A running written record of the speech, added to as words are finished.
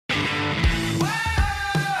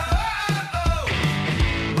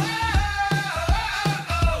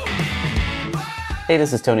Hey,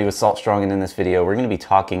 this is Tony with Salt Strong, and in this video we're going to be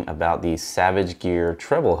talking about the Savage Gear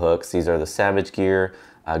treble hooks. These are the Savage Gear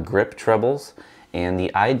Grip Trebles, and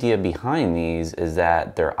the idea behind these is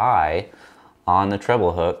that their eye on the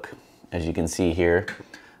treble hook, as you can see here,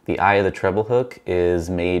 the eye of the treble hook is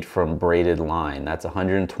made from braided line. That's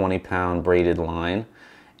 120-pound braided line,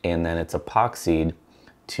 and then it's epoxied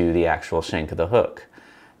to the actual shank of the hook.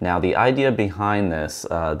 Now the idea behind this,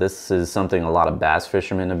 this is something a lot of bass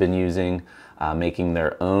fishermen have been using, making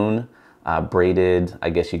their own braided,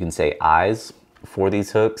 I guess you can say, eyes for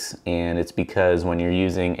these hooks. And it's because when you're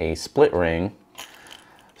using a split ring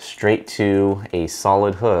straight to a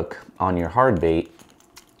solid hook on your hard bait,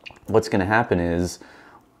 what's going to happen is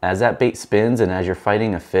as that bait spins and as you're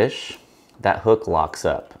fighting a fish, that hook locks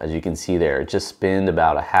up. As you can see there, it just spinned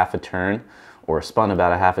about a half a turn, or spun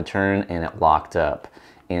about a half a turn, and it locked up.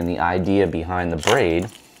 And the idea behind the braid,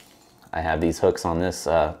 I have these hooks on this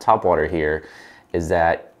topwater here, is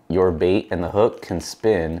that your bait and the hook can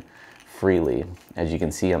spin freely. As you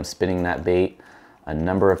can see, I'm spinning that bait a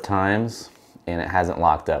number of times and it hasn't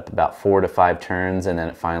locked up, about 4 to 5 turns, and then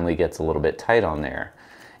it finally gets a little bit tight on there.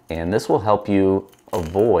 And this will help you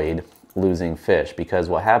avoid losing fish, because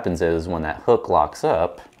what happens is when that hook locks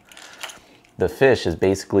up, the fish is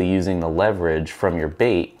basically using the leverage from your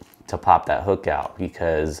bait to pop that hook out,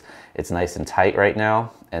 because it's nice and tight right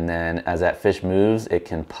now, and then as that fish moves, it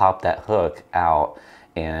can pop that hook out,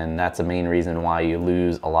 and that's the main reason why you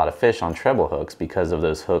lose a lot of fish on treble hooks, because of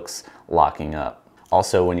those hooks locking up.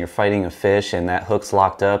 Also, when you're fighting a fish and that hook's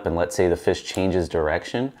locked up, and let's say the fish changes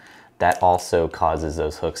direction, that also causes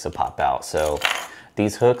those hooks to pop out. So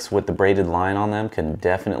these hooks with the braided line on them can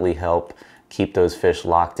definitely help keep those fish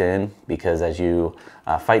locked in, because as you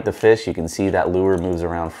fight the fish, you can see that lure moves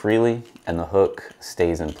around freely and the hook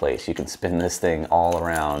stays in place. You can spin this thing all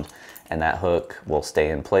around and that hook will stay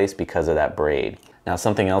in place because of that braid. Now,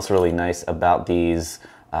 something else really nice about these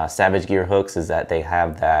Savage Gear hooks is that they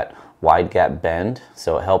have that wide gap bend,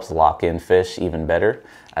 so it helps lock in fish even better,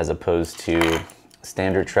 as opposed to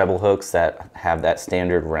standard treble hooks that have that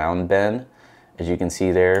standard round bend. As you can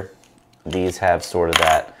see there, these have sort of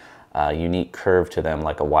that unique curve to them,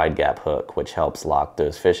 like a wide gap hook, which helps lock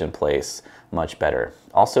those fish in place much better.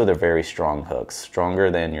 Also, they're very strong hooks, stronger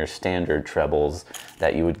than your standard trebles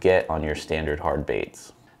that you would get on your standard hard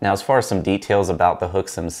baits. Now, as far as some details about the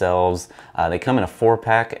hooks themselves, they come in a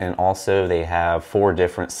 4-pack, and also they have 4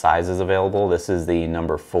 different sizes available. This is the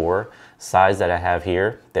number 4 size that I have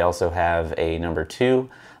here. They also have a number 2,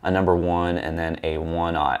 a number 1, and then a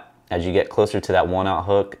 1/0. As you get closer to that 1/0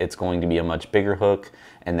 hook, it's going to be a much bigger hook,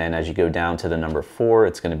 and then as you go down to the number 4,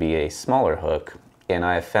 it's going to be a smaller hook. And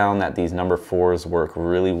I have found that these number 4s work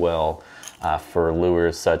really well for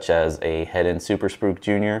lures such as a head-in Super Spook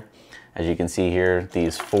Junior. As you can see here,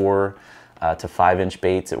 these 4 to 5-inch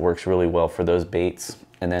baits, it works really well for those baits.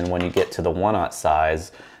 And then when you get to the 1/0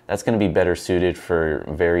 size, that's going to be better suited for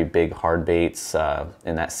very big hard baits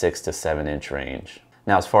in that 6 to 7-inch range.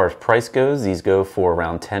 Now, as far as price goes, these go for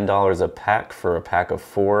around $10 a pack for a pack of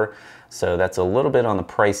 4. So that's a little bit on the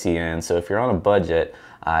pricey end. So if you're on a budget,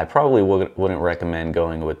 I probably wouldn't recommend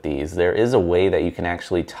going with these. There is a way that you can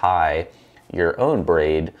actually tie your own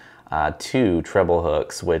braid to treble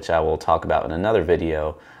hooks, which I will talk about in another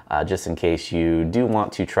video, just in case you do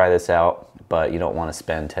want to try this out, but you don't want to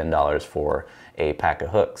spend $10 for a pack of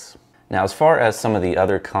hooks. Now, as far as some of the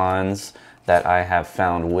other cons that I have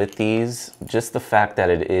found with these, just the fact that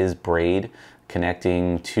it is braid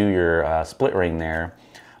connecting to your split ring there,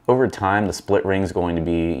 over time the split ring is going to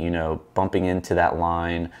be, you know, bumping into that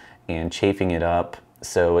line and chafing it up,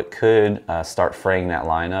 so it could start fraying that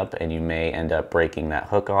line up and you may end up breaking that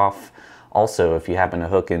hook off. Also, if you happen to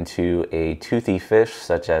hook into a toothy fish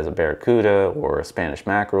such as a barracuda or a Spanish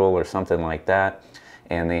mackerel or something like that,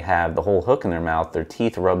 and they have the whole hook in their mouth, their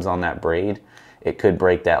teeth rubs on that braid, it could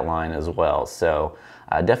break that line as well. So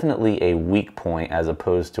definitely a weak point as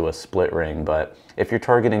opposed to a split ring. But if you're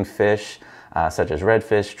targeting fish such as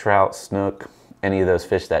redfish, trout, snook, any of those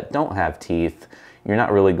fish that don't have teeth, you're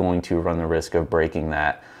not really going to run the risk of breaking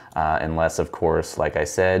that unless, of course, like I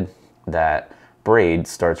said, that braid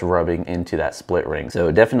starts rubbing into that split ring.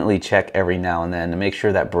 So definitely check every now and then to make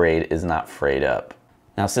sure that braid is not frayed up.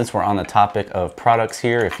 Now, since we're on the topic of products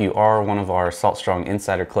here, if you are one of our Salt Strong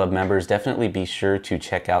Insider Club members, definitely be sure to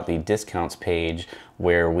check out the discounts page,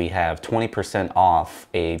 where we have 20% off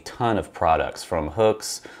a ton of products, from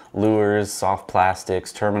hooks, lures, soft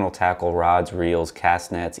plastics, terminal tackle, rods, reels,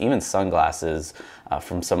 cast nets, even sunglasses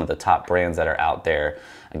from some of the top brands that are out there.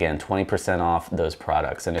 Again, 20% off those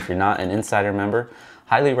products. And if you're not an Insider member,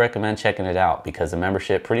 highly recommend checking it out because the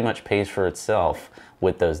membership pretty much pays for itself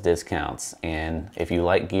with those discounts. And if you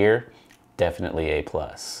like gear, definitely A+.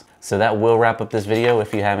 So that will wrap up this video.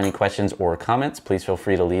 If you have any questions or comments, please feel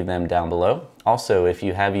free to leave them down below. Also, if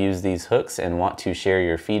you have used these hooks and want to share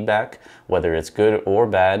your feedback, whether it's good or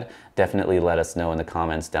bad, definitely let us know in the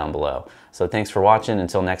comments down below. So thanks for watching.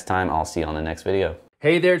 Until next time, I'll see you on the next video.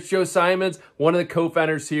 Hey there, it's Joe Simons, one of the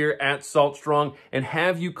co-founders here at Salt Strong, and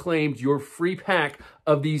have you claimed your free pack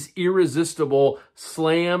of these irresistible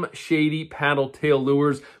Slam Shady paddle tail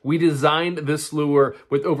lures? We designed this lure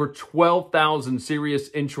with over 12,000 serious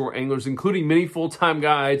inshore anglers, including many full-time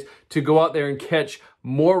guides, to go out there and catch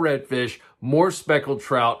more redfish, more speckled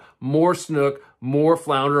trout, more snook, more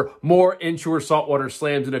flounder, more inshore saltwater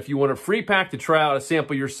slams. And if you want a free pack to try out a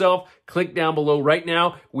sample yourself, click down below right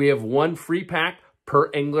now. We have one free pack per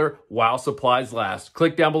angler while supplies last.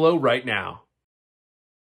 Click down below right now.